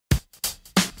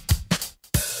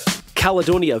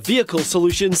Caledonia Vehicle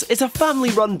Solutions is a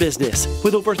family-run business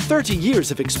with over 30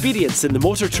 years of experience in the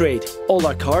motor trade. All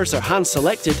our cars are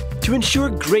hand-selected to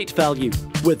ensure great value,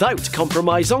 without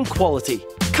compromise on quality.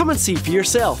 Come and see for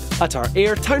yourself at our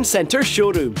Ayr Town Centre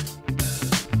showroom.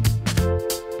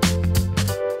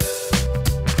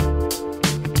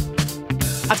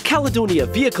 At Caledonia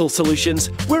Vehicle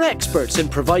Solutions, we're experts in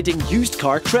providing used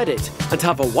car credit and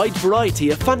have a wide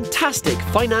variety of fantastic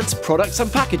finance products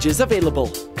and packages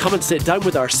available. Come and sit down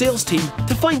with our sales team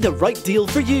to find the right deal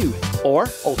for you. Or,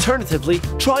 alternatively,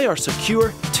 try our secure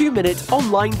 2-minute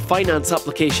online finance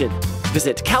application.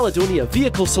 Visit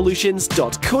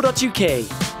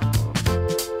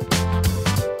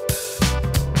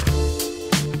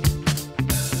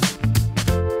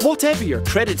caledoniavehiclesolutions.co.uk. Whatever your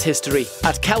credit history,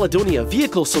 at Caledonia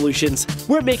Vehicle Solutions,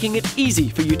 we're making it easy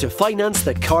for you to finance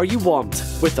the car you want,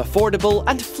 with affordable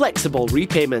and flexible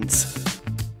repayments.